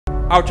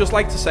I would just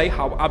like to say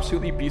how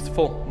absolutely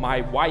beautiful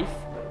my wife,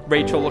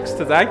 Rachel, looks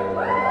today.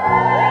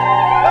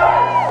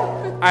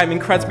 I'm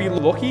incredibly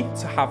lucky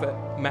to have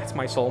met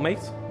my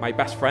soulmate, my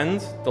best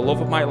friend, the love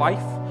of my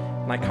life,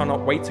 and I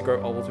cannot wait to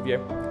grow old with you.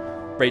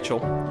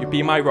 Rachel, you've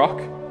been my rock,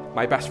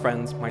 my best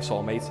friend, my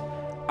soulmate.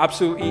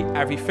 Absolutely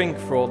everything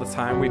for all the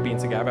time we've been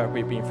together.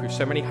 We've been through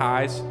so many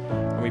highs,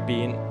 and we've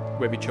been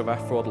with each other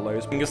for all the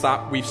lows. The thing is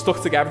that we've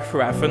stuck together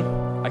forever.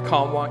 I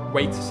can't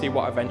wait to see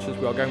what adventures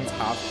we are going to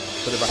have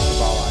for the rest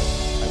of our lives.